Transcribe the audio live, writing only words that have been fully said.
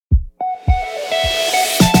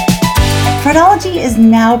Fraudology is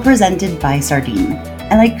now presented by Sardine,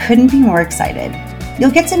 and I couldn't be more excited.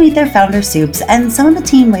 You'll get to meet their founder, Soups, and some of the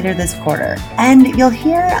team later this quarter, and you'll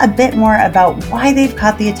hear a bit more about why they've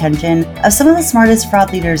caught the attention of some of the smartest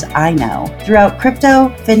fraud leaders I know throughout crypto,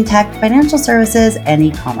 fintech, financial services, and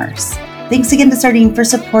e-commerce. Thanks again to Sardine for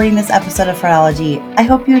supporting this episode of Fraudology. I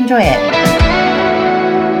hope you enjoy it.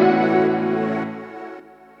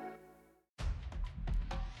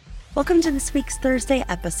 Welcome to this week's Thursday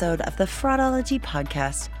episode of the Fraudology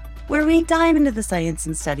podcast, where we dive into the science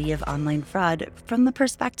and study of online fraud from the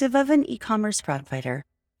perspective of an e-commerce fraud fighter.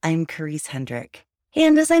 I'm Carice Hendrick.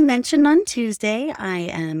 And as I mentioned on Tuesday, I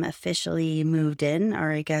am officially moved in,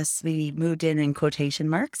 or I guess we moved in quotation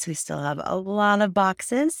marks. We still have a lot of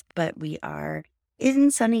boxes, but we are in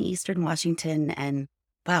sunny Eastern Washington, and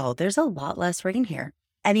wow, there's a lot less rain here.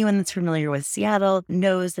 Anyone that's familiar with Seattle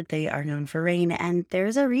knows that they are known for rain, and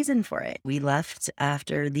there's a reason for it. We left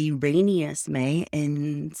after the rainiest May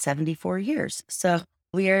in 74 years. So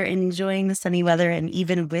we are enjoying the sunny weather, and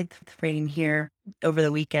even with rain here over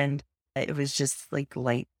the weekend, it was just like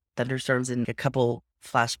light thunderstorms and a couple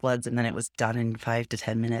flash floods, and then it was done in 5 to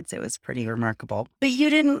 10 minutes. It was pretty remarkable. But you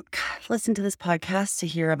didn't listen to this podcast to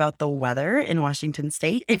hear about the weather in Washington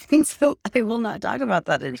State, so I will not talk about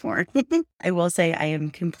that anymore. I will say I am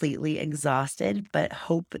completely exhausted, but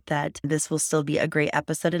hope that this will still be a great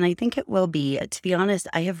episode, and I think it will be. To be honest,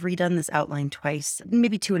 I have redone this outline twice,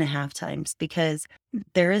 maybe 2.5 times, because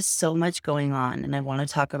there is so much going on, and I want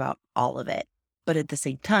to talk about all of it. But at the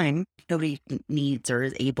same time, nobody needs or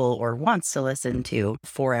is able or wants to listen to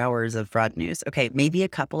 4 hours of fraud news. Okay, maybe a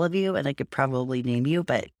couple of you, and I could probably name you,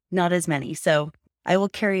 but not as many. So I will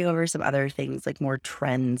carry over some other things like more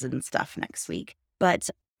trends and stuff next week. But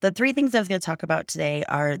the 3 things I was going to talk about today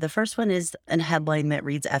are, the first one is a headline that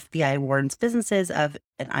reads FBI warns businesses of,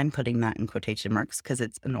 and I'm putting that in quotation marks because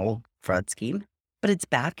it's an old fraud scheme, but it's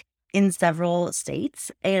back in several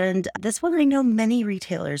states. And this one I know many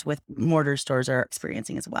retailers with mortar stores are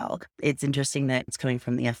experiencing as well. It's interesting that it's coming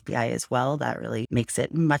from the FBI as well. That really makes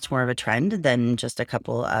it much more of a trend than just a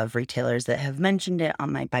couple of retailers that have mentioned it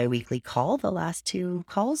on my biweekly call, the last 2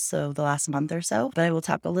 calls, so the last month or so. But I will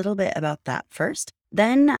talk a little bit about that first.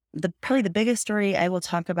 Then probably the biggest story I will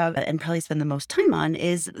talk about and probably spend the most time on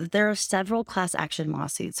is there are several class action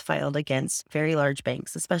lawsuits filed against very large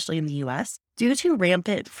banks, especially in the US, due to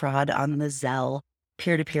rampant fraud on the Zelle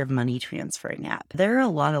peer-to-peer money transferring app. There are a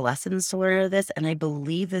lot of lessons to learn of this, and I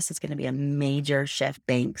believe this is going to be a major shift.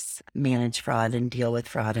 Banks manage fraud and deal with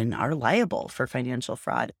fraud and are liable for financial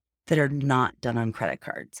fraud that are not done on credit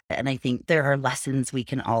cards. And I think there are lessons we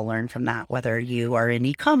can all learn from that, whether you are in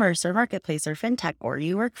e-commerce or marketplace or fintech, or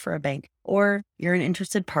you work for a bank, or you're an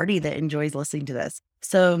interested party that enjoys listening to this.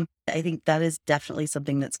 So I think that is definitely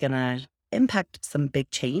something that's going to impact some big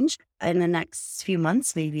change in the next few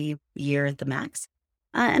months, maybe year at the max.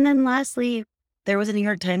 And then lastly, there was a New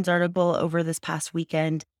York Times article over this past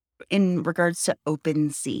weekend in regards to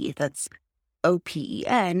OpenSea. That's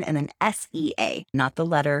OPEN and then SEA, not the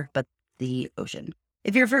letter, but the ocean.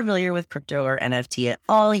 If you're familiar with crypto or NFT at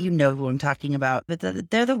all, you know who I'm talking about, but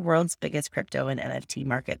they're the world's biggest crypto and NFT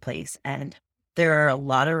marketplace. And there are a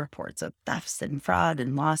lot of reports of thefts and fraud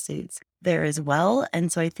and lawsuits there as well.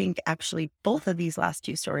 And so I think actually both of these last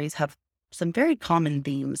 2 stories have some very common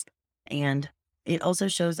themes. And it also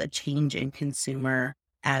shows a change in consumer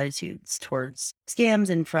attitudes towards scams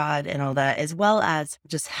and fraud and all that, as well as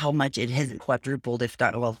just how much it has quadrupled, if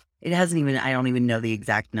not, well, it hasn't even, I don't even know the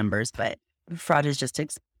exact numbers, but fraud has just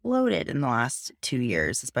exploded in the last 2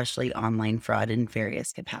 years, especially online fraud in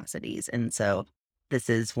various capacities. And so this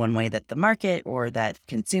is one way that the market or that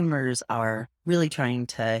consumers are really trying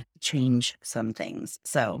to change some things.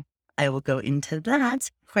 So I will go into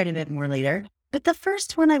that quite a bit more later. But the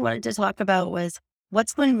first one I wanted to talk about was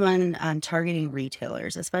what's going on targeting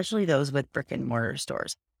retailers, especially those with brick and mortar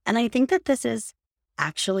stores. And I think that this is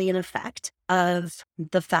actually an effect of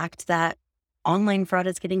the fact that online fraud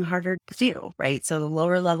is getting harder to do, right? So the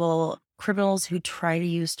lower level criminals who try to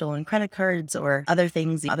use stolen credit cards or other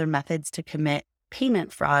things, other methods to commit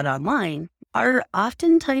payment fraud online are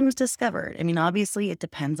oftentimes discovered. I mean, obviously it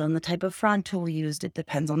depends on the type of fraud tool used. It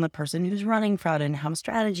depends on the person who's running fraud and how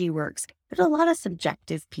strategy works. There's a lot of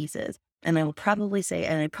subjective pieces. And I will probably say,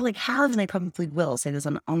 and I probably have, and I probably will say this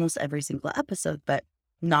on almost every single episode, but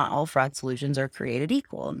not all fraud solutions are created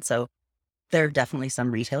equal. And so there are definitely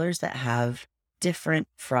some retailers that have different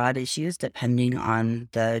fraud issues depending on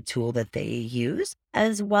the tool that they use,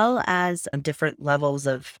 as well as different levels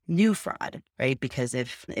of new fraud, right? Because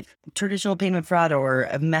if traditional payment fraud or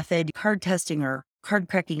a method, card testing or card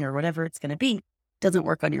cracking or whatever it's going to be, doesn't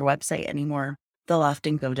work on your website anymore, they'll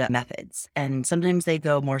often go to methods. And sometimes they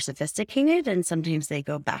go more sophisticated and sometimes they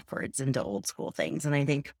go backwards into old school things. And I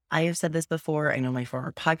think I have said this before. I know my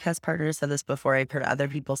former podcast partner said this before. I've heard other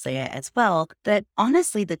people say it as well, that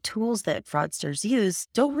honestly, the tools that fraudsters use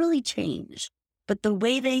don't really change. But the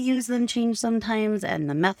way they use them change sometimes, and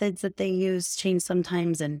the methods that they use change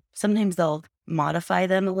sometimes, and sometimes they'll modify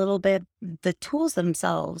them a little bit. The tools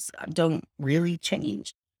themselves don't really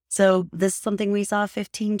change. So this is something we saw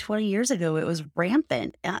 15, 20 years ago. It was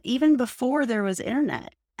rampant, even before there was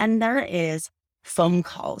internet. And there is phone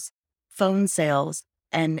calls, phone sales,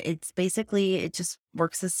 and it's basically, it just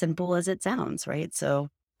works as simple as it sounds, right? So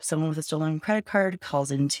someone with a stolen credit card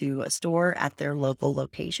calls into a store at their local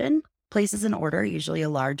location, places an order, usually a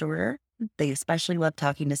large order. They especially love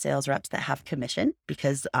talking to sales reps that have commission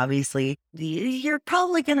because obviously you're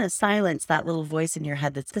probably going to silence that little voice in your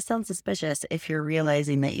head this sounds suspicious if you're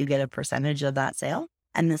realizing that you get a percentage of that sale.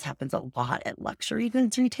 And this happens a lot at luxury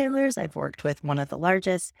goods retailers. I've worked with one of the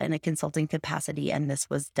largest in a consulting capacity, and this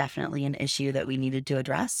was definitely an issue that we needed to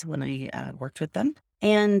address when I worked with them.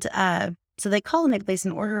 And so they call and they place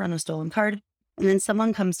an order on a stolen card, and then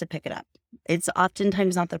someone comes to pick it up. It's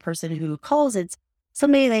oftentimes not the person who calls, it's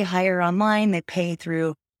somebody they hire online. They pay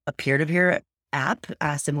through a peer-to-peer app,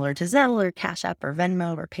 similar to Zelle or Cash App or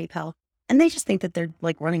Venmo or PayPal. And they just think that they're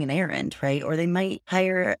like running an errand, right? Or they might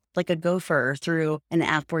hire like a gopher through an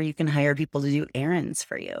app where you can hire people to do errands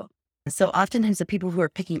for you. So oftentimes the people who are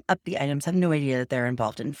picking up the items have no idea that they're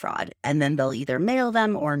involved in fraud. And then they'll either mail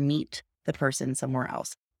them or meet the person somewhere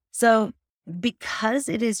else. So because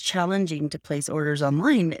it is challenging to place orders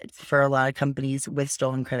online for a lot of companies with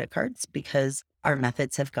stolen credit cards, because our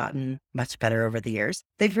methods have gotten much better over the years,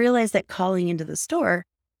 they've realized that calling into the store,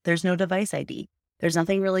 there's no device ID. There's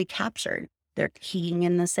nothing really captured. They're keying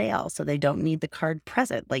in the sale, so they don't need the card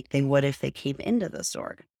present like they would if they came into the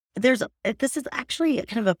store. This is actually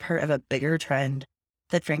kind of a part of a bigger trend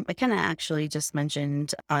that Frank McKenna actually just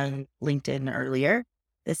mentioned on LinkedIn earlier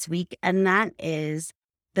this week, and that is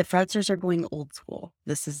the fraudsters are going old school.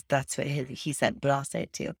 That's what he said, but I'll say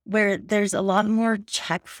it too, where there's a lot more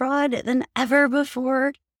check fraud than ever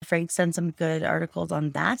before. Frank sent some good articles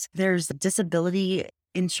on that. There's disability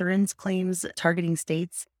insurance claims targeting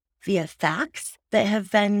states via fax that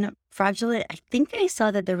have been fraudulent. I think I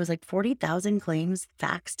saw that there was like 40,000 claims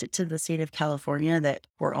faxed to the state of California that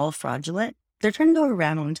were all fraudulent. They're trying to go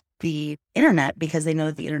around the internet because they know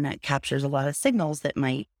that the internet captures a lot of signals that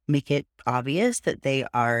might make it obvious that they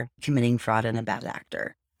are committing fraud and a bad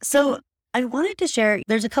actor. So I wanted to share,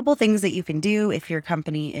 there's a couple things that you can do if your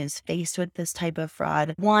company is faced with this type of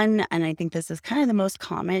fraud. One, and I think this is kind of the most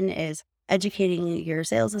common, is educating your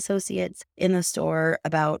sales associates in the store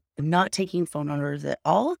about not taking phone orders at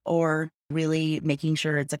all, or really making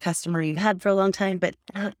sure it's a customer you've had for a long time. But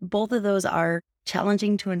both of those are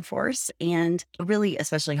challenging to enforce and really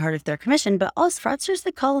especially hard if they're commissioned. But also fraudsters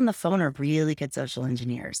that call on the phone are really good social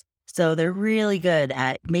engineers. So they're really good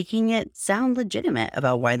at making it sound legitimate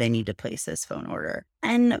about why they need to place this phone order.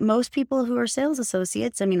 And most people who are sales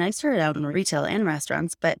associates, I mean, I started out in retail and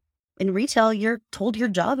restaurants, but in retail, you're told your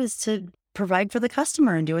job is to provide for the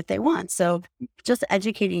customer and do what they want. So just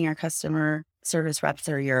educating your customer service reps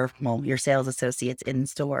or your sales associates in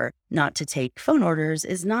store not to take phone orders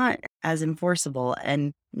is not as enforceable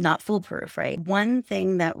and not foolproof, right? One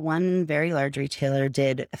thing that one very large retailer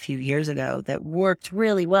did a few years ago that worked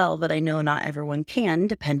really well, but I know not everyone can,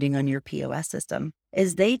 depending on your POS system,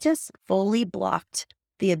 is they just fully blocked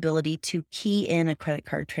the ability to key in a credit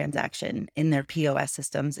card transaction in their POS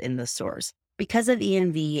systems in the stores. Because of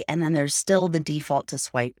EMV, and then there's still the default to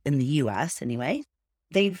swipe in the US anyway,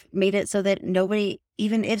 they've made it so that nobody,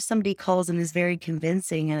 even if somebody calls and is very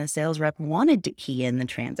convincing and a sales rep wanted to key in the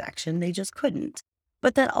transaction, they just couldn't.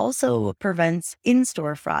 But that also prevents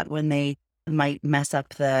in-store fraud when they might mess up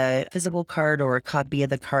the physical card or a copy of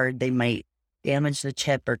the card. They might damage the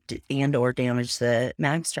chip or damage the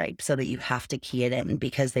mag stripe so that you have to key it in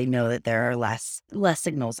because they know that there are less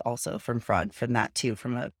signals also from fraud from that too,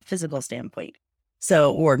 from a physical standpoint.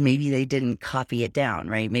 So, or maybe they didn't copy it down,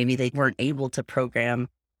 right? Maybe they weren't able to program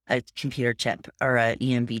a computer chip or an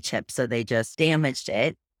EMV chip. So they just damaged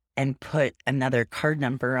it and put another card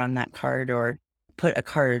number on that card, or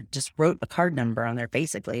just wrote a card number on there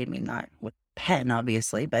basically. I mean, not with pen,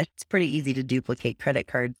 obviously, but it's pretty easy to duplicate credit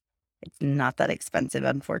cards. It's not that expensive,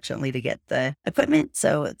 unfortunately, to get the equipment.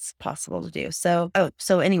 So it's possible to do. So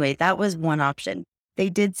anyway, that was one option. They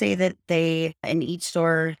did say that they, in each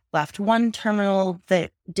store, left one terminal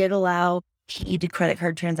that did allow keyed credit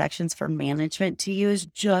card transactions for management to use,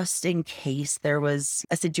 just in case there was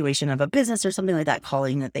a situation of a business or something like that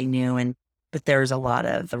calling that they knew and but there's a lot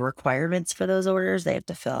of requirements for those orders. They have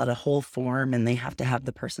to fill out a whole form and they have to have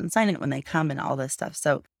the person sign it when they come and all this stuff.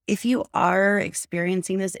 So if you are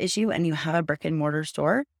experiencing this issue and you have a brick and mortar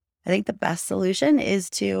store, I think the best solution is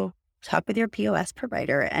to talk with your POS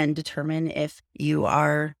provider and determine if you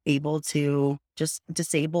are able to just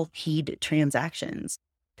disable keyed transactions.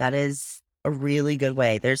 That is a really good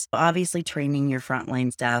way. There's obviously training your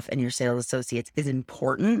frontline staff and your sales associates is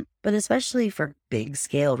important, but especially for big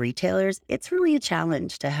scale retailers, it's really a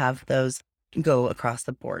challenge to have those go across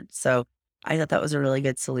the board. So I thought that was a really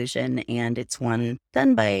good solution, and it's one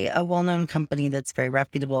done by a well-known company that's very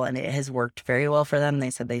reputable, and it has worked very well for them. They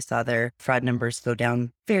said they saw their fraud numbers go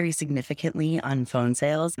down very significantly on phone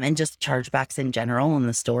sales and just chargebacks in general in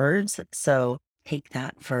the stores. So take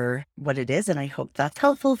that for what it is, and I hope that's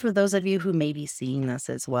helpful for those of you who may be seeing this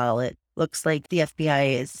as well. It looks like the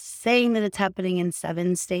FBI is saying that it's happening in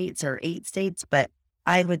 7 states or 8 states, but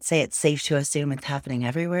I would say it's safe to assume it's happening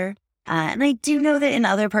everywhere. And I do know that in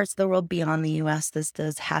other parts of the world beyond the US, this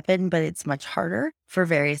does happen, but it's much harder for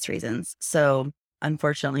various reasons. So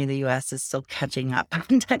unfortunately, the US is still catching up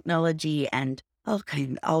on technology and all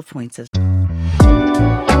points of.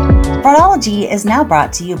 Fraudology is now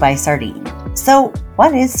brought to you by Sardine. So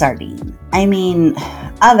what is Sardine? I mean,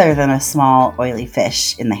 other than a small oily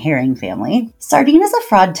fish in the herring family, Sardine is a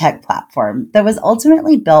fraud tech platform that was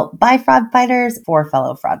ultimately built by fraud fighters for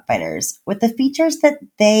fellow fraud fighters with the features that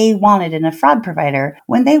they wanted in a fraud provider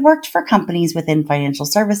when they worked for companies within financial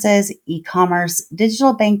services, e-commerce,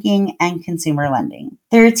 digital banking, and consumer lending.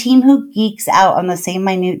 They're a team who geeks out on the same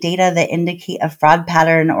minute data that indicate a fraud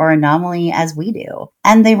pattern or anomaly as we do,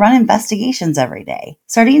 and they run investigations every day.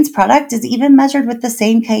 Sardine's product is even measured with the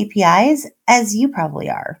same KPIs as you probably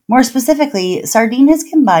are. More specifically, Sardine has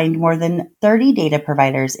combined more than 30 data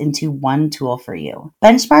providers into one tool for you,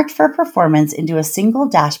 benchmarked for performance into a single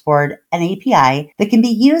dashboard and API that can be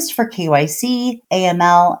used for KYC,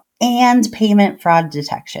 AML, and payment fraud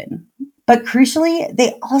detection. But crucially,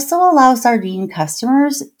 they also allow Sardine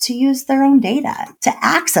customers to use their own data, to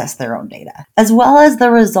access their own data, as well as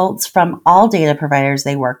the results from all data providers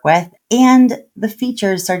they work with and the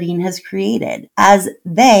features Sardine has created as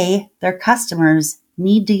their customers,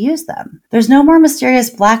 need to use them. There's no more mysterious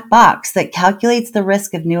black box that calculates the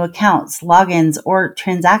risk of new accounts, logins, or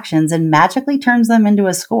transactions and magically turns them into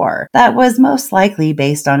a score that was most likely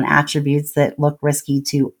based on attributes that look risky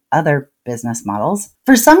to other business models.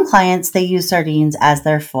 For some clients, they use Sardines as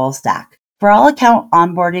their full stack for all account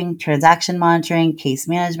onboarding, transaction monitoring, case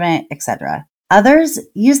management, etc. Others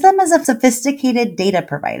use them as a sophisticated data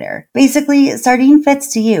provider. Basically, Sardine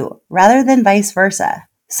fits to you rather than vice versa.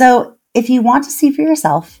 So if you want to see for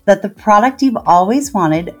yourself that the product you've always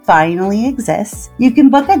wanted finally exists, you can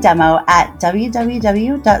book a demo at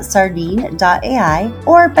www.sardine.ai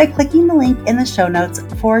or by clicking the link in the show notes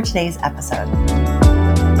for today's episode.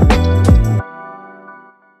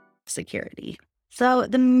 Security. So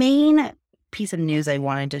the main piece of news I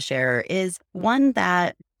wanted to share is one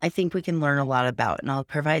that I think we can learn a lot about, and I'll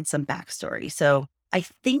provide some backstory. So I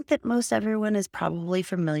think that most everyone is probably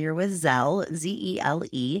familiar with Zelle,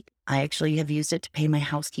 Zelle. I actually have used it to pay my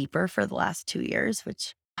housekeeper for the last 2 years,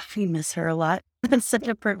 which we miss her a lot. It's such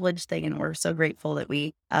a privileged thing, and we're so grateful that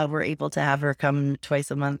we were able to have her come twice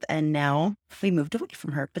a month. And now we moved away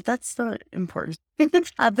from her, but that's not important.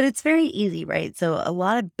 But it's very easy, right? So a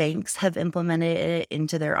lot of banks have implemented it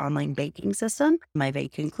into their online banking system, my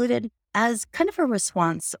bank included, as kind of a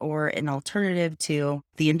response or an alternative to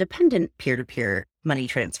the independent peer-to-peer money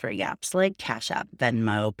transferring apps like Cash App,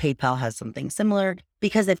 Venmo, PayPal has something similar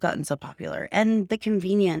because they've gotten so popular. And the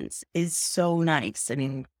convenience is so nice. I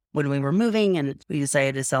mean, when we were moving and we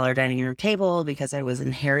decided to sell our dining room table because I was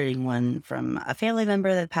inheriting one from a family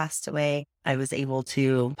member that passed away, I was able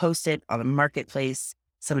to post it on a marketplace.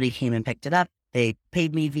 Somebody came and picked it up. They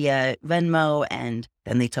paid me via Venmo and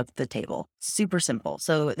then they took the table. Super simple.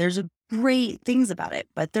 So there's great things about it,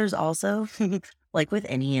 but there's also, like with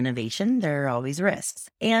any innovation, there are always risks.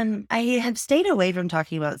 And I have stayed away from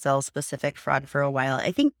talking about Zelle specific fraud for a while.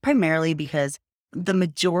 I think primarily because the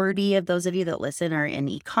majority of those of you that listen are in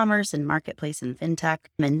e-commerce and marketplace and fintech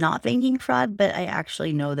and not banking fraud, but I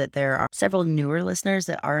actually know that there are several newer listeners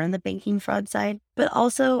that are on the banking fraud side. But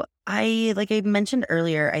also, like I mentioned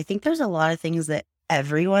earlier, I think there's a lot of things that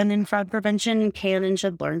everyone in fraud prevention can and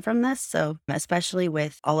should learn from this. So especially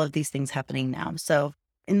with all of these things happening now. So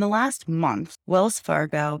in the last month, Wells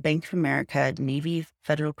Fargo, Bank of America, Navy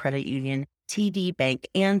Federal Credit Union, TD Bank,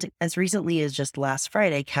 and as recently as just last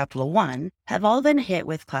Friday, Capital One, have all been hit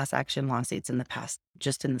with class action lawsuits in this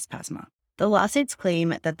past month. The lawsuits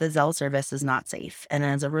claim that the Zelle service is not safe, and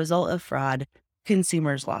as a result of fraud,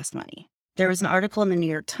 consumers lost money. There was an article in the New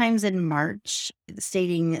York Times in March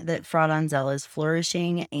stating that fraud on Zelle is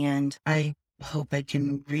flourishing, and I hope I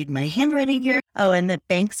can read my handwriting here. Oh, and that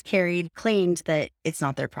banks claimed that it's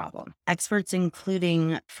not their problem. Experts,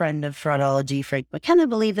 including friend of fraudology Frank McKenna,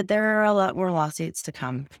 believe that there are a lot more lawsuits to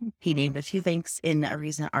come. He named a few banks in a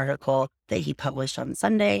recent article that he published on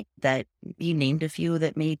Sunday, that he named a few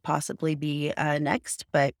that may possibly be next.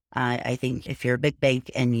 But I think if you're a big bank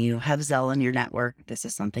and you have Zelle in your network, this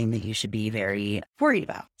is something that you should be very worried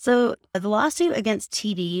about. So the lawsuit against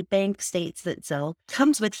TD Bank states that Zelle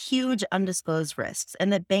comes with huge undisclosed risks,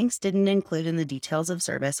 and that banks didn't include in the details of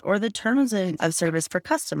service or the terms of service for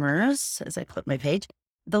customers, as I flip my page.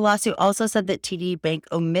 The lawsuit also said that TD Bank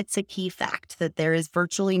omits a key fact, that there is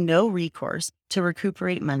virtually no recourse to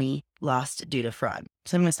recuperate money lost due to fraud.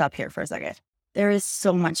 So I'm going to stop here for a second. There is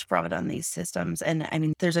so much fraud on these systems. And I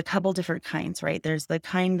mean, there's a couple different kinds, right? There's the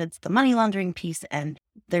kind that's the money laundering piece, and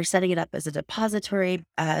they're setting it up as a depository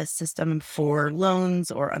system for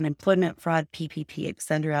loans or unemployment fraud, PPP,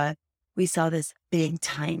 etc. We saw this big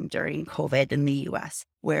time during COVID in the US,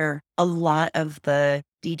 where a lot of the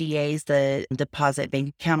DDAs, the deposit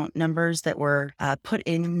bank account numbers that were put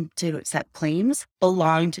in to accept claims,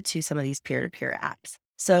 belonged to some of these peer-to-peer apps.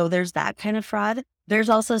 So there's that kind of fraud. There's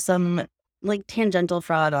also some like tangential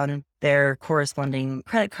fraud on their corresponding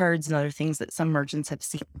credit cards and other things that some merchants have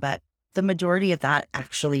seen. But the majority of that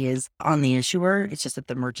actually is on the issuer. It's just that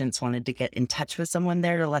the merchants wanted to get in touch with someone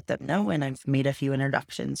there to let them know. And I've made a few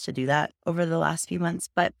introductions to do that over the last few months.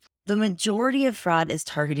 But the majority of fraud is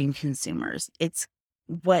targeting consumers. It's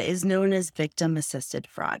what is known as victim assisted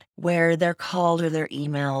fraud, where they're called or they're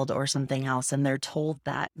emailed or something else, and they're told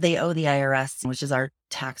that they owe the IRS, which is our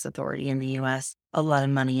tax authority in the US, a lot of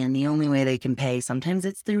money. And the only way they can pay, sometimes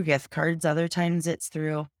it's through gift cards, other times it's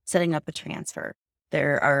through setting up a transfer.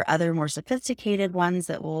 There are other more sophisticated ones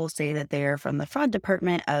that will say that they're from the fraud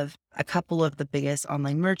department of a couple of the biggest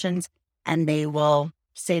online merchants, and they will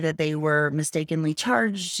say that they were mistakenly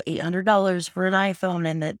charged $800 for an iPhone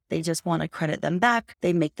and that they just want to credit them back.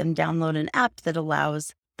 They make them download an app that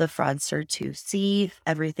allows the fraudster to see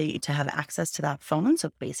everything, to have access to that phone.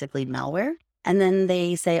 So basically malware. And then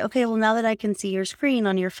they say, okay, well, now that I can see your screen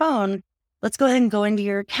on your phone, let's go ahead and go into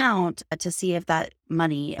your account to see if that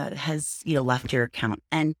money has, left your account.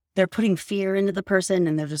 And they're putting fear into the person,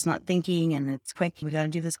 and they're just not thinking, and it's quick. We got to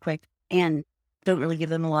do this quick. And don't really give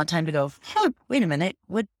them a lot of time to go, wait a minute,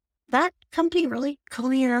 would that company really call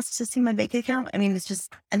me and ask to see my bank account? I mean, it's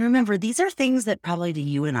just, and remember, these are things that probably to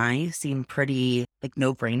you and I seem pretty like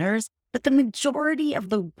no-brainers, but the majority of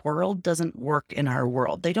the world doesn't work in our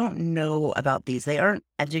world. They don't know about these. They aren't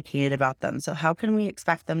educated about them. So how can we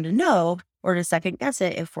expect them to know or to second guess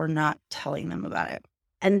it if we're not telling them about it?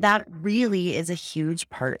 And that really is a huge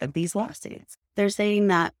part of these lawsuits. They're saying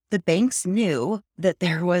that the banks knew that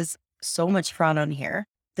there was so much fraud on here.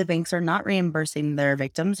 The banks are not reimbursing their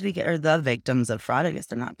victims, or the victims of fraud. I guess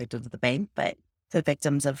they're not victims of the bank, but the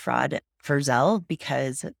victims of fraud for Zelle,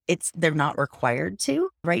 because they're not required to.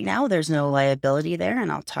 Right now, there's no liability there,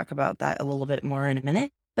 and I'll talk about that a little bit more in a minute.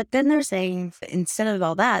 But then they're saying, instead of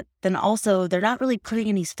all that, then also they're not really putting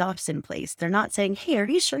any stops in place. They're not saying, hey, are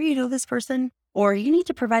you sure you know this person? Or you need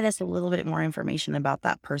to provide us a little bit more information about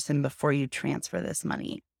that person before you transfer this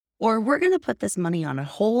money. Or we're going to put this money on a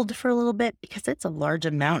hold for a little bit because it's a large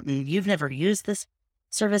amount and you've never used this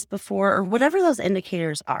service before, or whatever those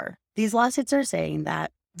indicators are. These lawsuits are saying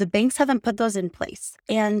that the banks haven't put those in place.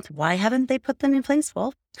 And why haven't they put them in place?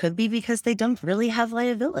 Well, could be because they don't really have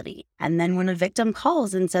liability. And then when a victim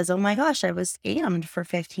calls and says, oh my gosh, I was scammed for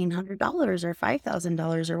 $1,500 or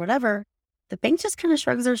 $5,000 or whatever, the bank just kind of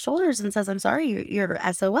shrugs their shoulders and says, I'm sorry, you're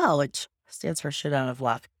SOL, which stands for shit out of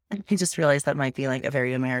luck. I just realized that might be like a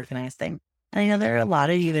very Americanized thing. And I know there are a lot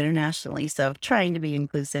of you internationally, so trying to be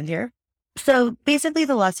inclusive here. So basically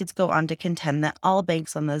the lawsuits go on to contend that all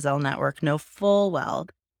banks on the Zelle network know full well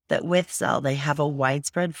that with Zelle, they have a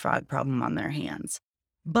widespread fraud problem on their hands,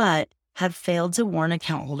 but have failed to warn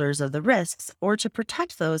account holders of the risks or to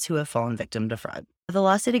protect those who have fallen victim to fraud. The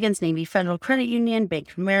lawsuit against Navy Federal Credit Union,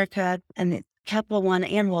 Bank of America, and Capital One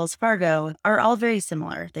and Wells Fargo are all very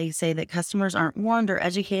similar. They say that customers aren't warned or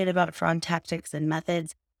educated about fraud tactics and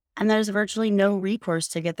methods, and there's virtually no recourse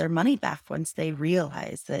to get their money back once they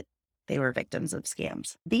realize that they were victims of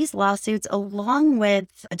scams. These lawsuits, along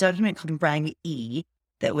with a document called Reg E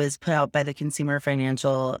that was put out by the Consumer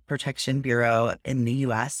Financial Protection Bureau in the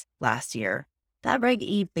US last year, that Reg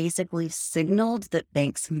E basically signaled that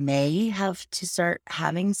banks may have to start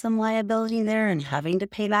having some liability there and having to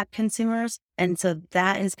pay back consumers. And so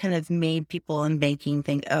that has kind of made people in banking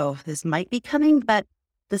think, oh, this might be coming, but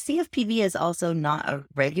The CFPB is also not a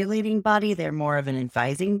regulating body. They're more of an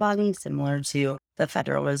advising body, similar to the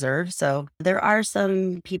Federal Reserve. So there are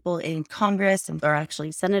some people in Congress and are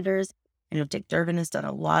actually senators. Dick Durbin has done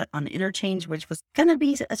a lot on interchange, which was going to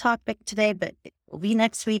be a topic today, but it will be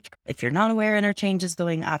next week. If you're not aware, interchange is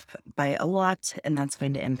going up by a lot, and that's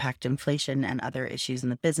going to impact inflation and other issues in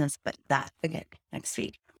the business. But that, again, next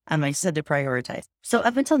week. I said to prioritize. So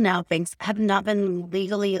up until now, banks have not been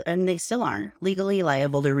legally, and they still aren't, legally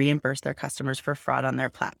liable to reimburse their customers for fraud on their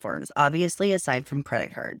platforms, obviously aside from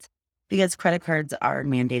credit cards, because credit cards are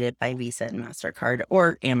mandated by Visa and MasterCard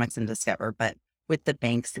or Amex and Discover. But with the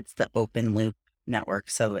banks, it's the open loop network.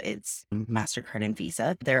 So it's MasterCard and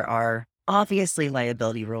Visa. There are obviously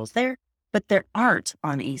liability rules there, but there aren't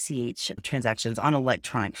on ACH transactions, on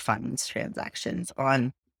electronic funds transactions,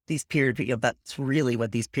 on these peer-to-peer. That's really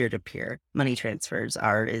what these peer-to-peer money transfers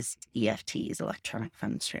are, is EFTs, electronic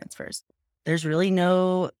funds transfers. There's really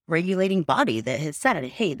no regulating body that has said,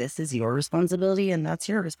 hey, this is your responsibility and that's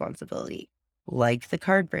your responsibility, like the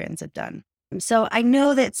card brands have done. So I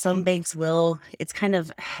know that some banks will, it's kind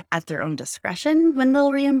of at their own discretion when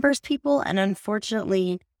they'll reimburse people. And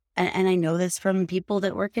unfortunately, and I know this from people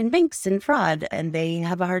that work in banks and fraud, and they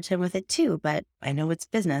have a hard time with it too, but I know it's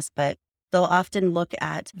business, but they'll often look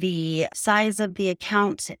at the size of the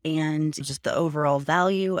account and just the overall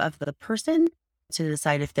value of the person to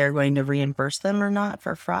decide if they're going to reimburse them or not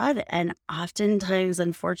for fraud. And oftentimes,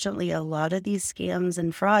 unfortunately, a lot of these scams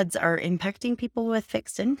and frauds are impacting people with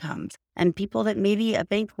fixed incomes and people that maybe a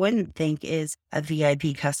bank wouldn't think is a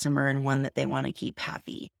VIP customer and one that they want to keep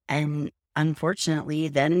happy. And unfortunately,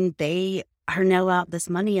 then they are now out this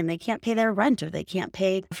money and they can't pay their rent, or they can't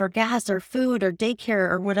pay for gas or food or daycare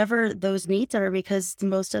or whatever those needs are, because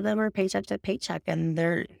most of them are paycheck to paycheck and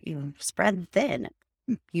they're spread thin.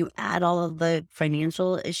 You add all of the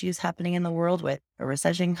financial issues happening in the world with a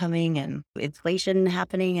recession coming and inflation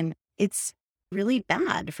happening, and it's really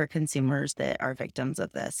bad for consumers that are victims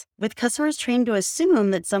of this. With customers trained to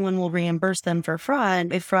assume that someone will reimburse them for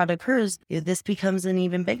fraud, if fraud occurs, this becomes an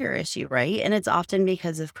even bigger issue, right? And it's often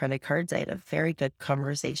because of credit cards. I had a very good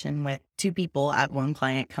conversation with two people at one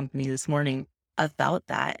client company this morning about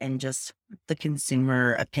that and just the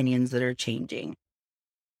consumer opinions that are changing.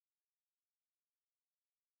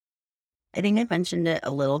 I think I mentioned it a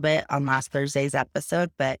little bit on last Thursday's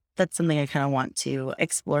episode, but that's something I kind of want to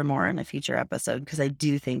explore more in a future episode, because I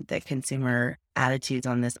do think that consumer attitudes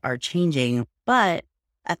on this are changing. But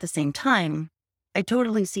at the same time, I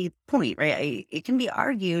totally see the point, right? It can be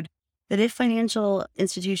argued that if financial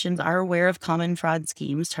institutions are aware of common fraud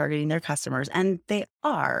schemes targeting their customers, and they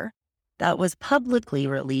are, that was publicly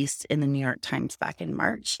released in the New York Times back in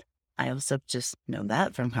March. I also just know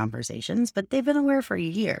that from conversations, but they've been aware for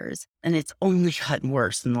years, and it's only gotten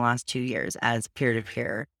worse in the last 2 years as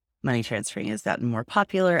peer-to-peer money transferring has gotten more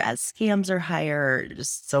popular, as scams are higher,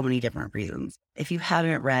 just so many different reasons. If you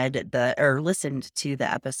haven't read or listened to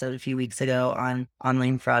the episode a few weeks ago on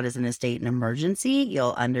online fraud as an estate and emergency,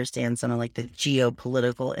 you'll understand some of the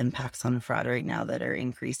geopolitical impacts on fraud right now that are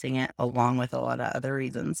increasing it, along with a lot of other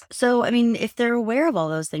reasons. So, if they're aware of all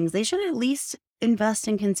those things, they should at least invest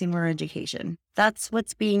in consumer education. That's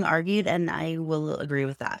what's being argued, and I will agree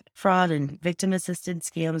with that. Fraud and victim-assisted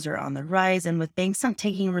scams are on the rise, and with banks not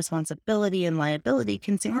taking responsibility and liability,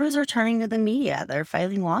 consumers are turning to the media. They're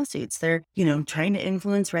filing lawsuits. They're, trying to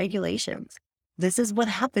influence regulations. This is what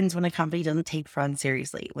happens when a company doesn't take fraud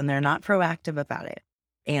seriously, when they're not proactive about it,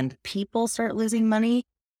 and people start losing money.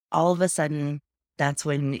 All of a sudden, that's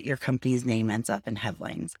when your company's name ends up in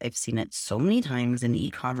headlines. I've seen it so many times in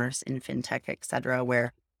e-commerce, in fintech, etc.,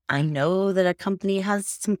 where I know that a company has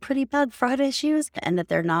some pretty bad fraud issues and that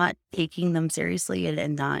they're not taking them seriously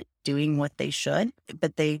and not doing what they should,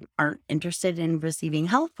 but they aren't interested in receiving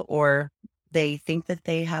help, or they think that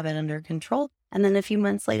they have it under control. And then a few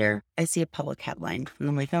months later, I see a public headline and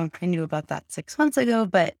I'm like, oh, I knew about that 6 months ago,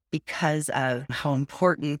 but because of how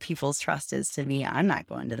important people's trust is to me, I'm not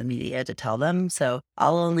going to the media to tell them. So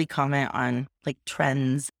I'll only comment on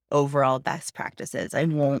trends, overall best practices. I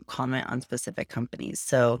won't comment on specific companies.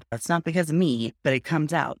 So that's not because of me, but it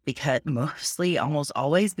comes out because mostly, almost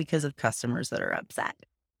always, because of customers that are upset,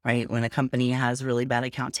 right? When a company has really bad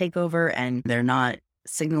account takeover and they're not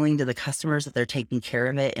signaling to the customers that they're taking care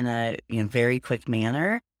of it in a very quick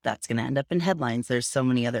manner, that's going to end up in headlines. There's so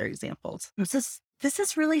many other examples. This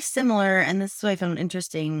is really similar, and this is what I found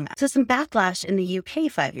interesting, to some backlash in the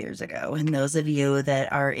UK 5 years ago. And those of you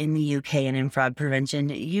that are in the UK and in fraud prevention,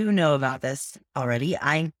 you know about this already.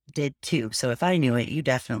 I did too. So if I knew it, you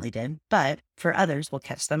definitely did. But for others, we'll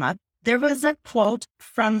catch them up. There was a quote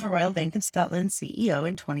from the Royal Bank of Scotland's CEO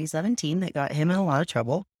in 2017 that got him in a lot of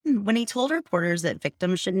trouble when he told reporters that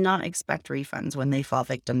victims should not expect refunds when they fall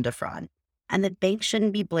victim to fraud, and that banks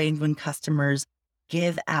shouldn't be blamed when customers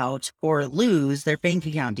give out or lose their bank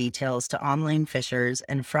account details to online phishers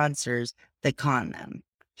and fraudsters that con them.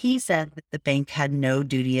 He said that the bank had no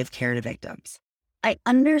duty of care to victims. I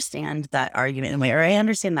understand that argument in a way, or I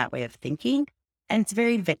understand that way of thinking. And it's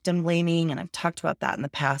very victim blaming. And I've talked about that in the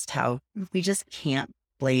past, how we just can't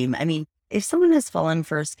blame. I mean, if someone has fallen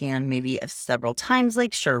for a scam maybe several times,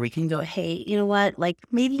 like, sure, we can go, hey, you know what? Like,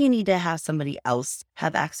 maybe you need to have somebody else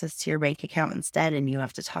have access to your bank account instead, and you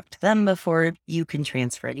have to talk to them before you can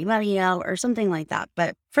transfer any money out or something like that.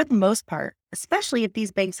 But for the most part, especially if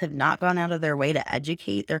these banks have not gone out of their way to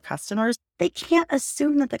educate their customers, they can't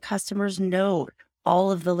assume that the customers know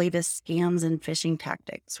all of the latest scams and phishing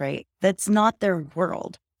tactics, right? That's not their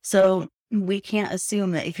world. So we can't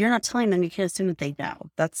assume that if you're not telling them, you can't assume that they know.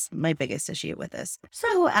 That's my biggest issue with this.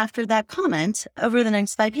 So after that comment, over the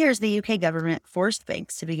next 5 years, the UK government forced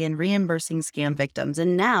banks to begin reimbursing scam victims.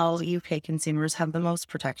 And now UK consumers have the most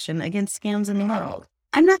protection against scams in the world.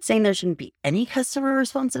 I'm not saying there shouldn't be any customer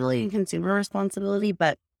responsibility and consumer responsibility,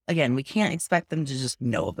 but again, we can't expect them to just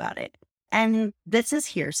know about it. And this is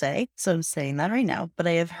hearsay, so I'm saying that right now, but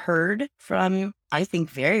I have heard from, I think,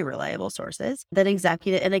 very reliable sources that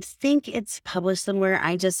executive, and I think it's published somewhere.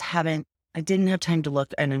 I didn't have time to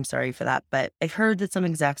look, and I'm sorry for that, but I've heard that some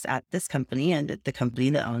execs at this company and at the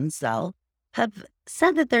company that owns Zelle have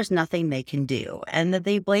said that there's nothing they can do and that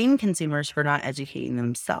they blame consumers for not educating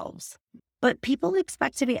themselves. But people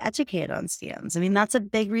expect to be educated on scams. I mean, that's a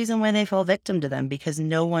big reason why they fall victim to them, because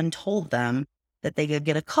no one told them that they could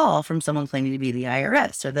get a call from someone claiming to be the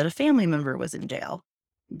IRS or that a family member was in jail.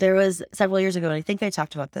 There was several years ago, and I think I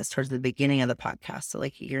talked about this towards the beginning of the podcast, so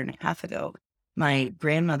like a year and a half ago, my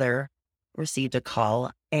grandmother received a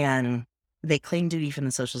call and they claimed to be from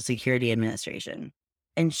the Social Security Administration.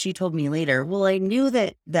 And she told me later, well, I knew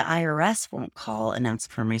that the IRS won't call and ask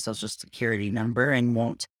for my Social Security number and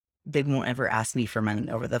they won't ever ask me for money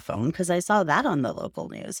over the phone because I saw that on the local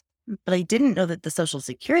news. But I didn't know that the Social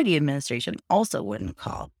Security Administration also wouldn't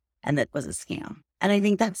call, and that was a scam. And I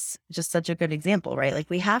think that's just such a good example, right?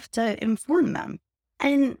 Like, we have to inform them.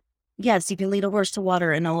 And yes, you can lead a horse to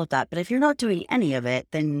water and all of that. But if you're not doing any of it,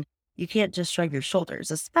 then you can't just shrug your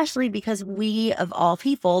shoulders, especially because we, of all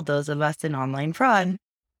people, those of us in online fraud,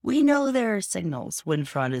 we know there are signals when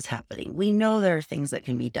fraud is happening. We know there are things that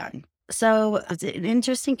can be done. So it's an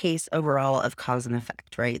interesting case overall of cause and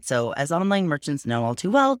effect, right? So as online merchants know all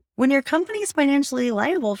too well, when your company is financially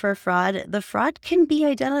liable for fraud, the fraud can be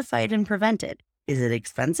identified and prevented. Is it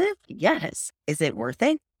expensive? Yes. Is it worth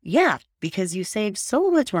it? Yeah, because you save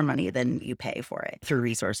so much more money than you pay for it through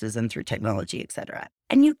resources and through technology, etc.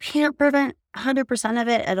 And you can't prevent 100% of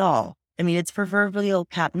it at all. I mean, it's proverbial old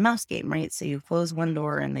cat and mouse game, right? So you close one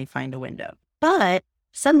door and they find a window. But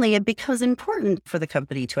suddenly it becomes important for the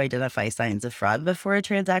company to identify signs of fraud before a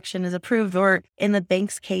transaction is approved, or in the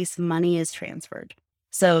bank's case, money is transferred.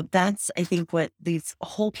 So that's, I think, what these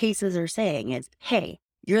whole cases are saying is, hey,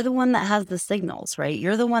 you're the one that has the signals, right?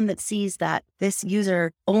 You're the one that sees that this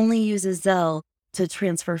user only uses Zelle to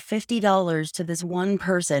transfer $50 to this one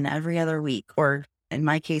person every other week, or in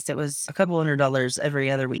my case, it was a couple $100 every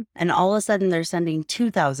other week. And all of a sudden they're sending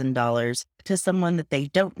 $2,000 to someone that they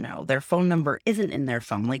don't know. Their phone number isn't in their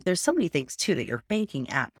phone. Like, there's so many things too that your banking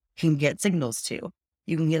app can get signals to.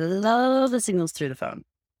 You can get a lot of the signals through the phone.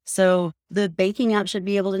 So the banking app should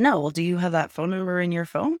be able to know, well, do you have that phone number in your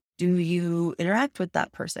phone? Do you interact with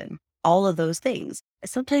that person? All of those things.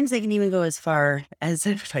 Sometimes they can even go as far as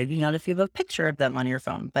finding out if you have a picture of them on your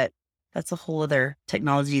phone, but that's a whole other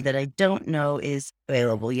technology that I don't know is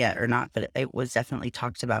available yet or not, but it was definitely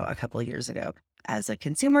talked about a couple of years ago. As a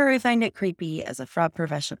consumer, I find it creepy. As a fraud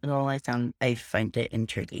professional, I find it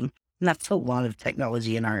intriguing. And that's a lot of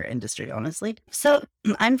technology in our industry, honestly. So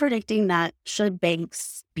I'm predicting that should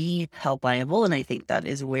banks be held liable, and I think that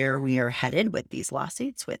is where we are headed with these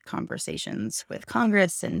lawsuits, with conversations with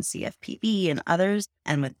Congress and CFPB and others,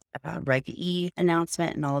 and with Reg E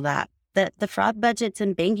announcement and all of that the fraud budgets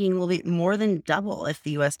in banking will be more than double if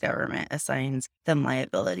the U.S. government assigns them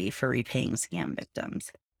liability for repaying scam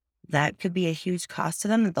victims. That could be a huge cost to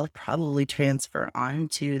them that they'll probably transfer on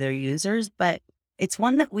to their users, but it's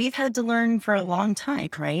one that we've had to learn for a long time,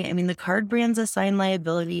 right? I mean, the card brands assigned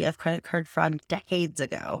liability of credit card fraud decades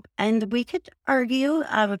ago. And we could argue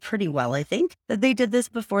pretty well, I think, that they did this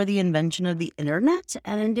before the invention of the internet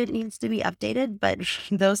and it needs to be updated. But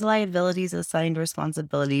those liabilities assigned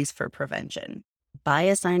responsibilities for prevention. By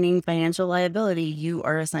assigning financial liability, you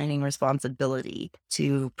are assigning responsibility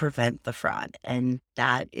to prevent the fraud. And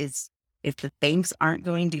that is, if the banks aren't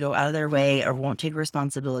going to go out of their way or won't take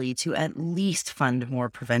responsibility to at least fund more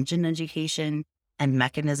prevention education and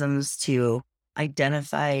mechanisms to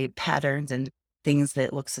identify patterns and things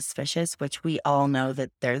that look suspicious, which we all know that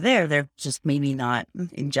they're there. They're just maybe not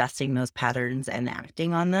ingesting those patterns and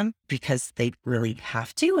acting on them because they really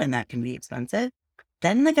have to, and that can be expensive.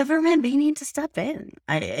 Then the government may need to step in.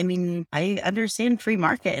 I mean, I understand free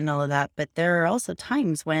market and all of that, but there are also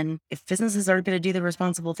times when if businesses aren't going to do the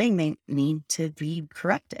responsible thing, they need to be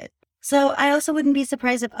corrected. So I also wouldn't be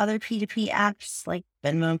surprised if other P2P apps like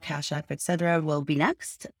Venmo, Cash App, etc., will be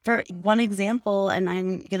next. For one example, and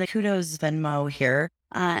I'm going to kudos Venmo here,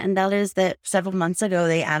 and that is that several months ago,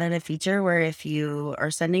 they added a feature where if you are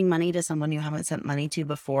sending money to someone you haven't sent money to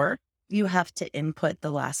before, you have to input the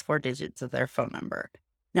last 4 digits of their phone number.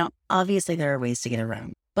 Now, obviously, there are ways to get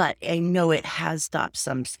around, but I know it has stopped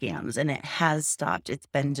some scams, and it has stopped. It's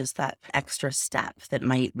been just that extra step that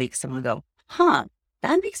might make someone go,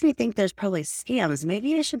 that makes me think there's probably scams.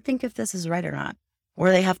 Maybe I should think if this is right or not. Or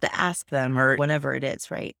they have to ask them or whatever it is,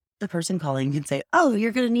 right? The person calling can say, oh,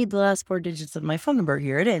 you're going to need the last 4 digits of my phone number.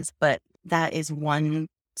 Here it is. But that is one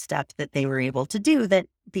step that they were able to do that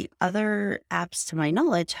the other apps, to my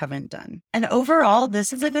knowledge, haven't done. And overall,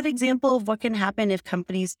 this is a good example of what can happen if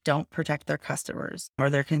companies don't protect their customers or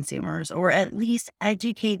their consumers, or at least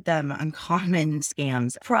educate them on common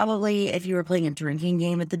scams. Probably if you were playing a drinking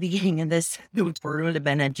game at the beginning of this, the word would have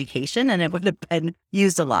been education, and it would have been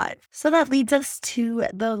used a lot. So that leads us to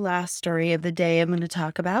the last story of the day I'm going to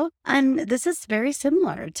talk about. And this is very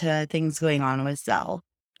similar to things going on with Zelle.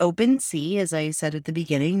 OpenSea, as I said at the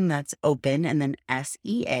beginning, that's open and then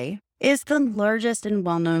SEA, is the largest and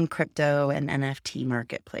well-known crypto and NFT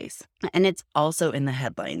marketplace. And it's also in the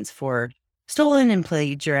headlines for stolen and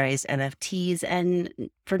plagiarized NFTs and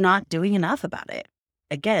for not doing enough about it.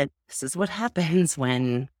 Again, this is what happens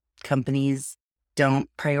when companies don't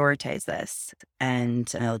prioritize this.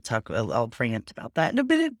 And I'll rant about that in a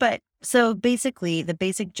minute, but so basically, the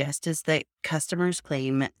basic gist is that customers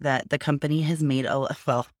claim that the company has made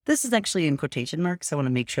this is actually in quotation marks. I want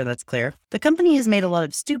to make sure that's clear. The company has made a lot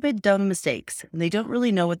of stupid, dumb mistakes, and they don't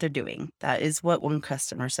really know what they're doing. That is what one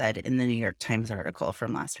customer said in the New York Times article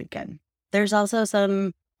from last weekend. There's also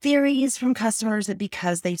some theories from customers that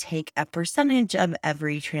because they take a percentage of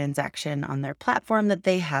every transaction on their platform, that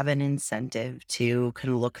they have an incentive to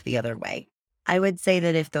kind of look the other way. I would say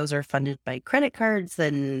that if those are funded by credit cards,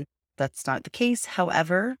 then that's not the case.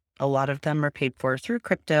 However, a lot of them are paid for through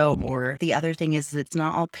crypto, or the other thing is it's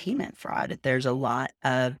not all payment fraud. There's a lot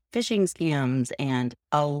of phishing scams and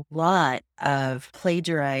a lot of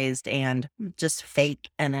plagiarized and just fake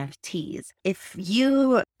NFTs. If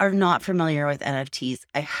you are not familiar with NFTs,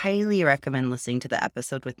 I highly recommend listening to the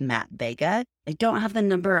episode with Matt Vega. I don't have the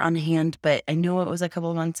number on hand, but I know it was a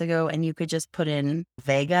couple of months ago, and you could just put in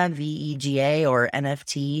Vega, VEGA, or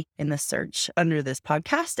NFT in the search under this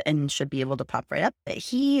podcast and should be able to pop right up.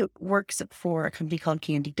 He works for a company called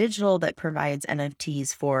Candy Digital that provides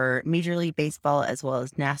NFTs for Major League Baseball as well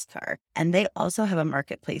as NASCAR. And they also have a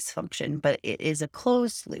marketplace function, but it is a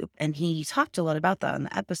closed loop. And he talked a lot about that on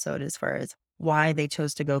the episode as far as why they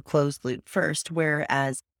chose to go closed loop first,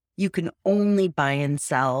 whereas you can only buy and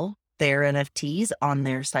sell their NFTs on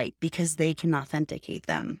their site because they can authenticate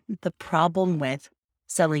them. The problem with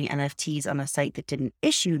selling NFTs on a site that didn't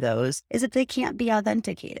issue those is that they can't be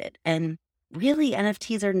authenticated. And really,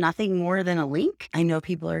 NFTs are nothing more than a link. I know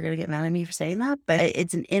people are going to get mad at me for saying that, but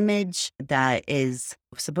it's an image that is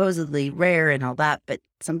supposedly rare and all that, but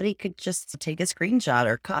somebody could just take a screenshot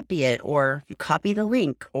or copy it or copy the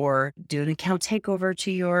link or do an account takeover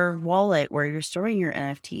to your wallet where you're storing your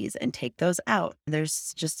NFTs and take those out.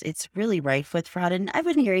 It's really rife with fraud. And I've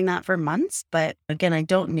been hearing that for months, but again, I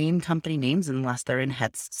don't name company names unless they're in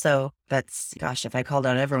hits. So if I called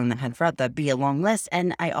out everyone that had fraud, that'd be a long list.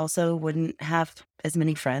 And I also wouldn't have as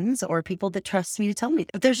many friends or people that trust me to tell me.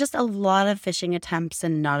 There's just a lot of phishing attempts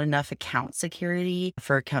and not enough account security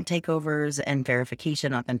for account takeovers and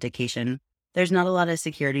verification authentication. There's not a lot of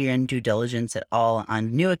security and due diligence at all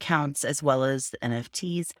on new accounts as well as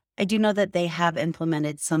NFTs. I do know that they have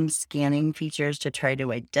implemented some scanning features to try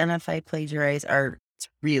to identify plagiarize. It's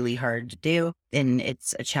really hard to do, and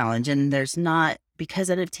it's a challenge. And because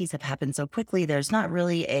NFTs have happened so quickly, there's not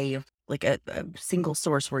really a single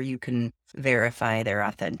source where you can verify their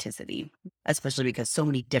authenticity, especially because so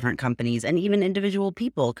many different companies and even individual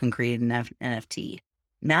people can create an NFT.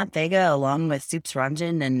 Matt Vega, along with Soups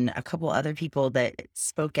Ranjan and a couple other people that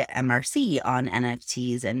spoke at MRC on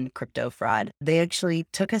NFTs and crypto fraud, they actually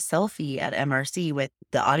took a selfie at MRC with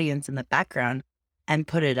the audience in the background and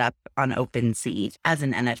put it up on OpenSea as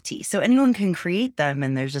an NFT. So anyone can create them,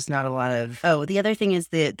 and there's just not a lot of... Oh, the other thing is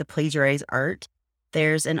the plagiarized art.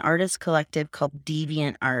 There's an artist collective called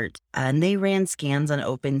Deviant Art, and they ran scans on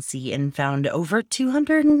OpenSea and found over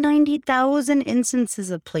 290,000 instances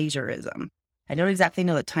of plagiarism. I don't exactly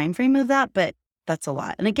know the time frame of that, but that's a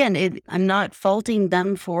lot. And again, I'm not faulting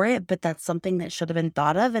them for it, but that's something that should have been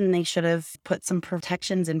thought of, and they should have put some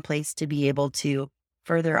protections in place to be able to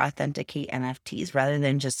further authenticate NFTs rather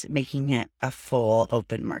than just making it a full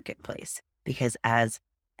open marketplace. Because as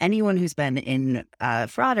anyone who's been in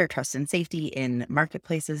fraud or trust and safety in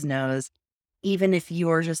marketplaces knows, even if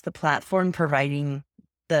you're just the platform providing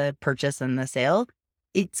the purchase and the sale,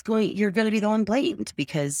 you're going to be the one blamed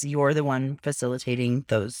because you're the one facilitating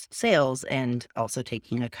those sales and also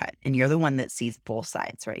taking a cut. And you're the one that sees both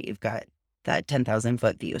sides, right? You've got that 10,000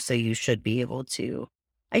 foot view. So you should be able to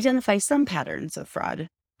identify some patterns of fraud.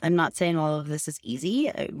 I'm not saying all of this is easy.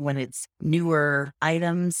 When it's newer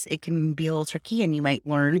items, it can be a little tricky, and you might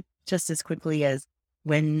learn just as quickly as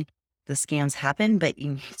when the scams happen, but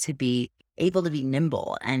you need to be able to be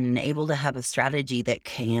nimble and able to have a strategy that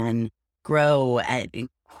can grow and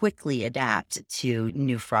quickly adapt to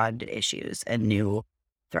new fraud issues and new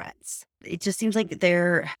threats. It just seems like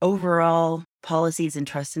their overall policies in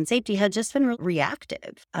trust and safety had just been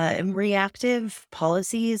reactive. And reactive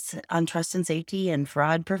policies on trust and safety and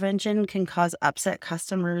fraud prevention can cause upset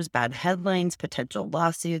customers, bad headlines, potential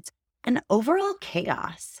lawsuits, and overall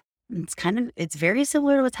chaos. It's very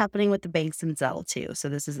similar to what's happening with the banks and Zelle too. So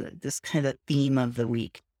this is this kind of theme of the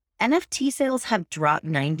week. NFT sales have dropped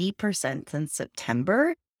 90% since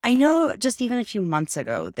September. I know just even a few months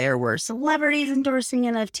ago, there were celebrities endorsing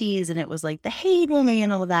NFTs, and it was like the heyday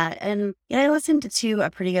and all that. And I listened to a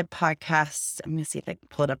pretty good podcast. I'm going to see if I can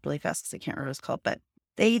pull it up really fast because I can't remember what it's called, but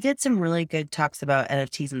they did some really good talks about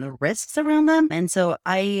NFTs and the risks around them. And so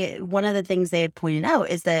one of the things they had pointed out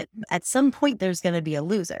is that at some point there's going to be a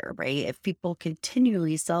loser, right? If people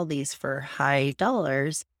continually sell these for high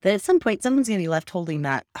dollars, then at some point someone's going to be left holding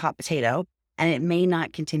that hot potato, and it may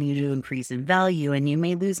not continue to increase in value, and you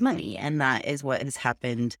may lose money. And that is what has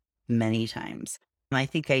happened many times. I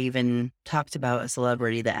think I even talked about a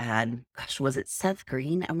celebrity that had, was it Seth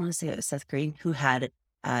Green? I want to say it was Seth Green, who had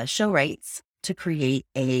show rights to create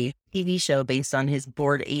a TV show based on his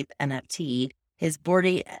Bored Ape NFT. His Bored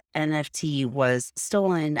Ape NFT was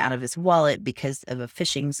stolen out of his wallet because of a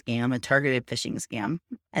phishing scam, a targeted phishing scam.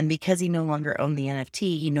 And because he no longer owned the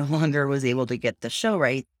NFT, he no longer was able to get the show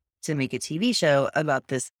right to make a TV show about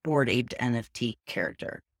this Bored Ape NFT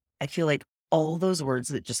character. I feel like all those words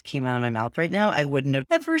that just came out of my mouth right now, I wouldn't have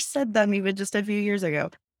ever said them even just a few years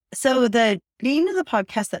ago. So the name of the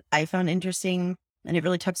podcast that I found interesting, and it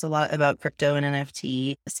really talks a lot about crypto and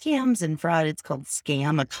NFT scams and fraud, it's called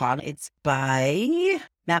Scamicon. It's by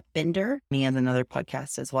Matt Binder. He has another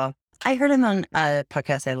podcast as well. I heard him on a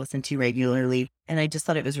podcast I listen to regularly, and I just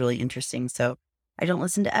thought it was really interesting. So I don't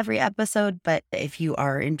listen to every episode, but if you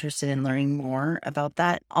are interested in learning more about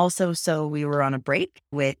that. Also, so we were on a break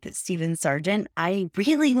with Steven Sargent. I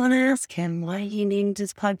really want to ask him why he named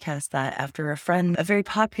his podcast that after a very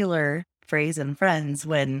popular phrase in Friends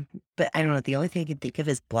but I don't know. The only thing I can think of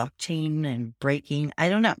is blockchain and breaking. I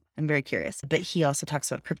don't know. I'm very curious. But he also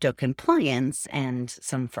talks about crypto compliance and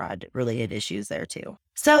some fraud related issues there too.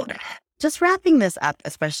 So just wrapping this up,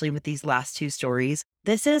 especially with these last two stories,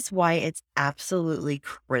 this is why it's absolutely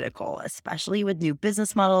critical, especially with new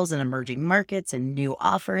business models and emerging markets and new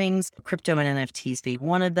offerings, crypto and NFTs being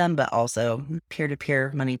one of them, but also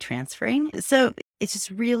peer-to-peer money transferring. So it's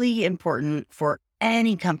just really important for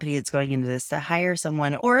any company that's going into this to hire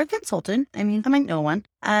someone or a consultant. I mean, I might know one,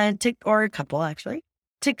 or a couple actually,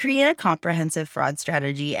 to create a comprehensive fraud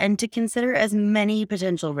strategy and to consider as many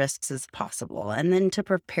potential risks as possible, and then to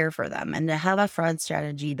prepare for them and to have a fraud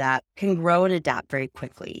strategy that can grow and adapt very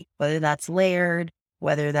quickly, whether that's layered,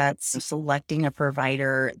 whether that's selecting a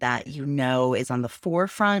provider that is on the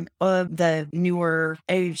forefront of the newer,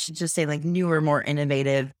 I should just say newer, more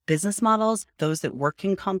innovative business models, those that work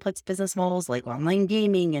in complex business models like online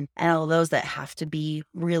gaming and all those that have to be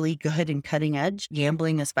really good and cutting edge,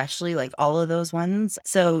 gambling especially, like all of those ones.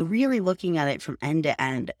 So really looking at it from end to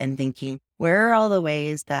end and thinking, where are all the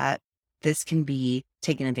ways that this can be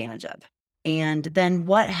taken advantage of? And then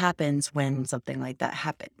what happens when something like that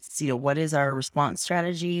happens? What is our response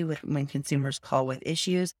strategy when consumers call with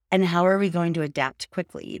issues? And how are we going to adapt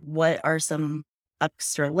quickly? What are some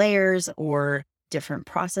extra layers or different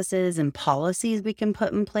processes and policies we can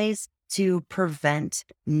put in place to prevent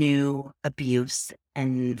new abuse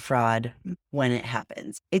and fraud when it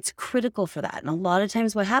happens. It's critical for that. And a lot of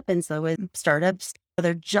times what happens though with startups,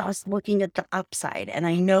 they're just looking at the upside. And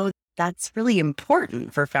I know that's really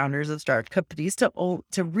important for founders of startup companies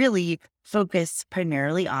to really focus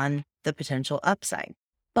primarily on the potential upside.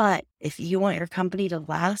 But if you want your company to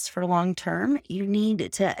last for long term, you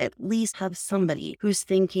need to at least have somebody who's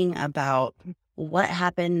thinking about what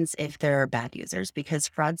happens if there are bad users, because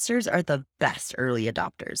fraudsters are the best early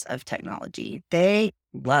adopters of technology. They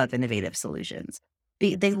love innovative solutions.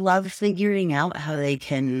 They love figuring out how they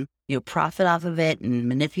can, profit off of it and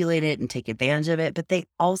manipulate it and take advantage of it. But they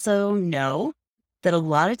also know that a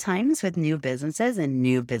lot of times with new businesses and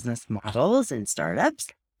new business models and startups,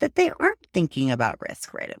 that they aren't thinking about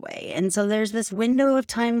risk right away. And so there's this window of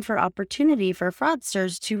time for opportunity for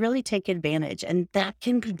fraudsters to really take advantage. And that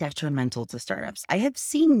can be detrimental to startups. I have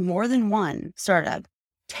seen more than one startup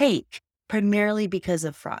take primarily because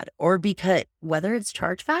of fraud, or because whether it's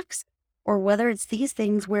chargebacks or whether it's these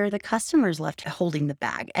things where the customer's left holding the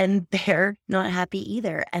bag and they're not happy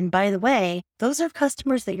either. And by the way, those are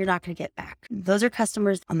customers that you're not going to get back. Those are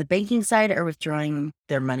customers on the banking side are withdrawing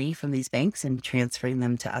their money from these banks and transferring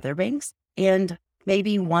them to other banks. And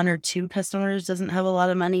maybe one or two customers doesn't have a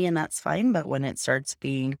lot of money, and that's fine. But when it starts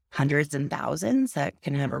being hundreds and thousands, that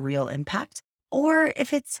can have a real impact. Or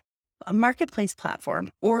if it's a marketplace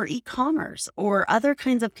platform or e-commerce or other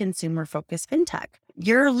kinds of consumer focused fintech,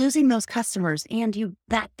 you're losing those customers, and you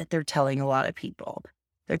bet that they're telling a lot of people.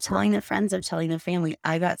 They're telling their friends, they're telling their family,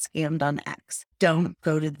 I got scammed on X. Don't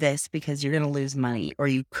go to this because you're going to lose money, or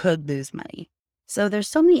you could lose money. So there's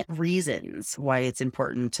so many reasons why it's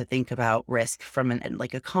important to think about risk from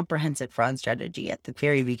a comprehensive fraud strategy at the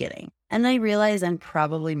very beginning. And I realize I'm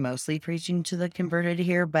probably mostly preaching to the converted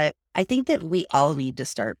here, but I think that we all need to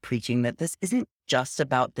start preaching that this isn't just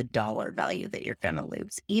about the dollar value that you're going to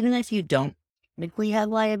lose. Even if you don't technically have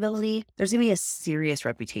liability, there's going to be a serious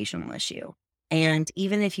reputational issue. And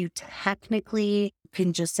even if you technically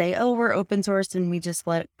can just say, oh, we're open source and we just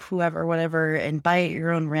let whoever, whatever, and buy at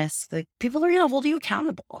your own risk, people are going to hold you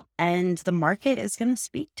accountable. And the market is going to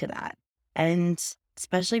speak to that. And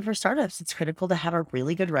especially for startups, it's critical to have a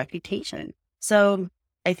really good reputation. So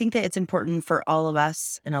I think that it's important for all of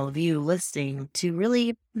us and all of you listening to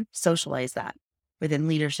really socialize that within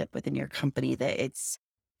leadership, within your company, that it's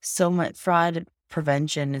so much fraud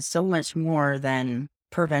prevention is so much more than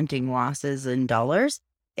preventing losses in dollars.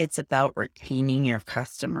 It's about retaining your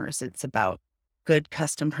customers. It's about good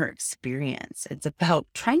customer experience. It's about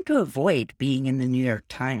trying to avoid being in the New York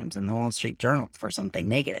Times and the Wall Street Journal for something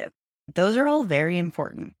negative. Those are all very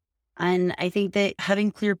important. And I think that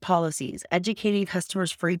having clear policies, educating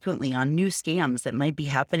customers frequently on new scams that might be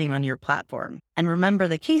happening on your platform. And remember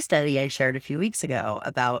the case study I shared a few weeks ago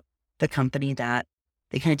about the company that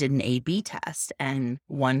they kind of did an A/B test, and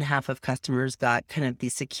one half of customers got kind of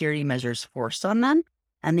these security measures forced on them,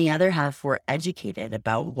 and the other half were educated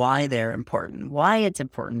about why they're important, why it's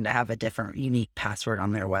important to have a different unique password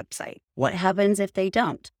on their website. What happens if they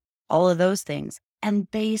don't? All of those things. And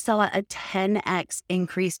they saw a 10x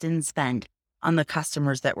increase in spend on the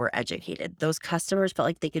customers that were educated. Those customers felt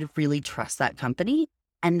like they could really trust that company,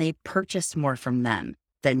 and they purchased more from them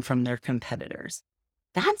than from their competitors.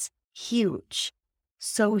 That's huge.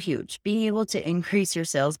 So huge. Being able to increase your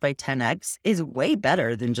sales by 10x is way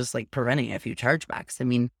better than just preventing a few chargebacks. I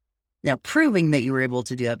mean, now proving that you were able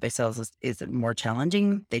to do that by sales is more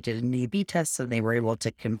challenging. They did an A/B test, so they were able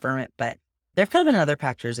to confirm it, but there could have been other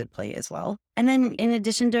factors at play as well. And then in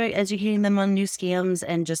addition to educating them on new scams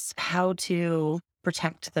and just how to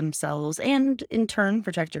protect themselves and in turn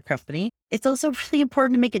protect your company, it's also really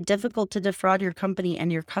important to make it difficult to defraud your company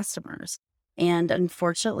and your customers. And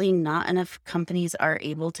unfortunately, not enough companies are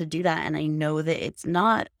able to do that. And I know that it's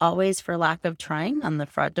not always for lack of trying on the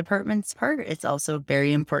fraud department's part. It's also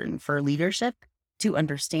very important for leadership to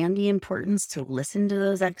understand the importance, to listen to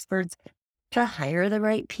those experts, to hire the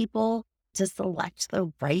right people, to select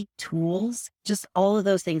the right tools, just all of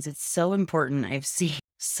those things. It's so important. I've seen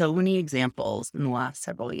so many examples in the last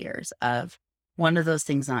several years of one of those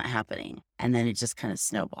things not happening, and then it just kind of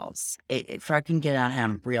snowballs. Fraud can get out of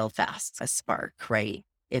hand real fast, a spark, right?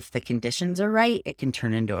 If the conditions are right, it can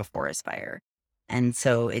turn into a forest fire. And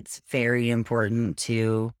so it's very important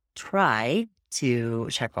to try to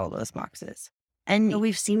check all those boxes. And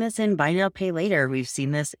we've seen this in buy now, pay later. We've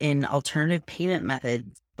seen this in alternative payment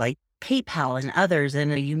methods like PayPal and others.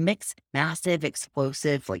 And you mix massive,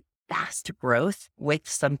 explosive, fast growth with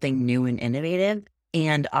something new and innovative,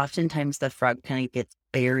 And oftentimes the frog kind of gets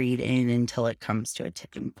buried in until it comes to a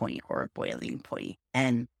tipping point or a boiling point.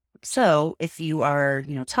 And so if you are,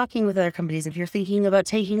 talking with other companies, if you're thinking about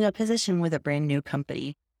taking a position with a brand new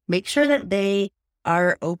company, make sure that they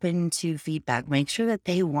are open to feedback. Make sure that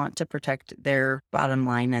they want to protect their bottom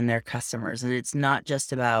line and their customers. And it's not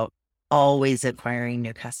just about always acquiring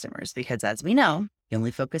new customers, because as we know, you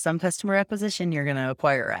only focus on customer acquisition, you're going to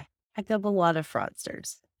acquire a heck of a lot of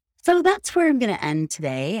fraudsters. So that's where I'm going to end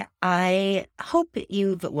today. I hope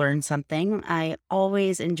you've learned something. I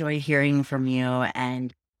always enjoy hearing from you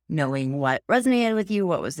and knowing what resonated with you,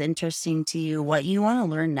 what was interesting to you, what you want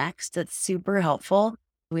to learn next. That's super helpful.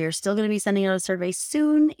 We are still going to be sending out a survey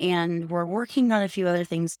soon, and we're working on a few other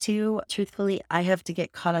things too. Truthfully, I have to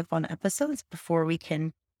get caught up on episodes before we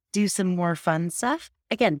can do some more fun stuff.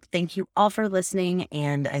 Again, thank you all for listening,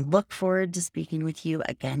 and I look forward to speaking with you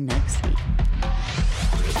again next week.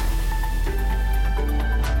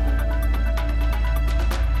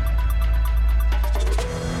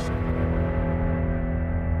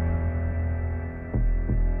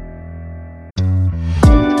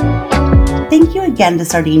 Thank you again to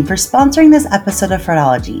Sardine for sponsoring this episode of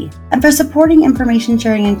Fraudology and for supporting information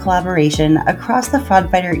sharing and collaboration across the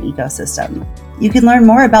FraudFighter ecosystem. You can learn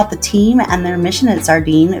more about the team and their mission at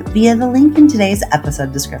Sardine via the link in today's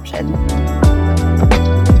episode description.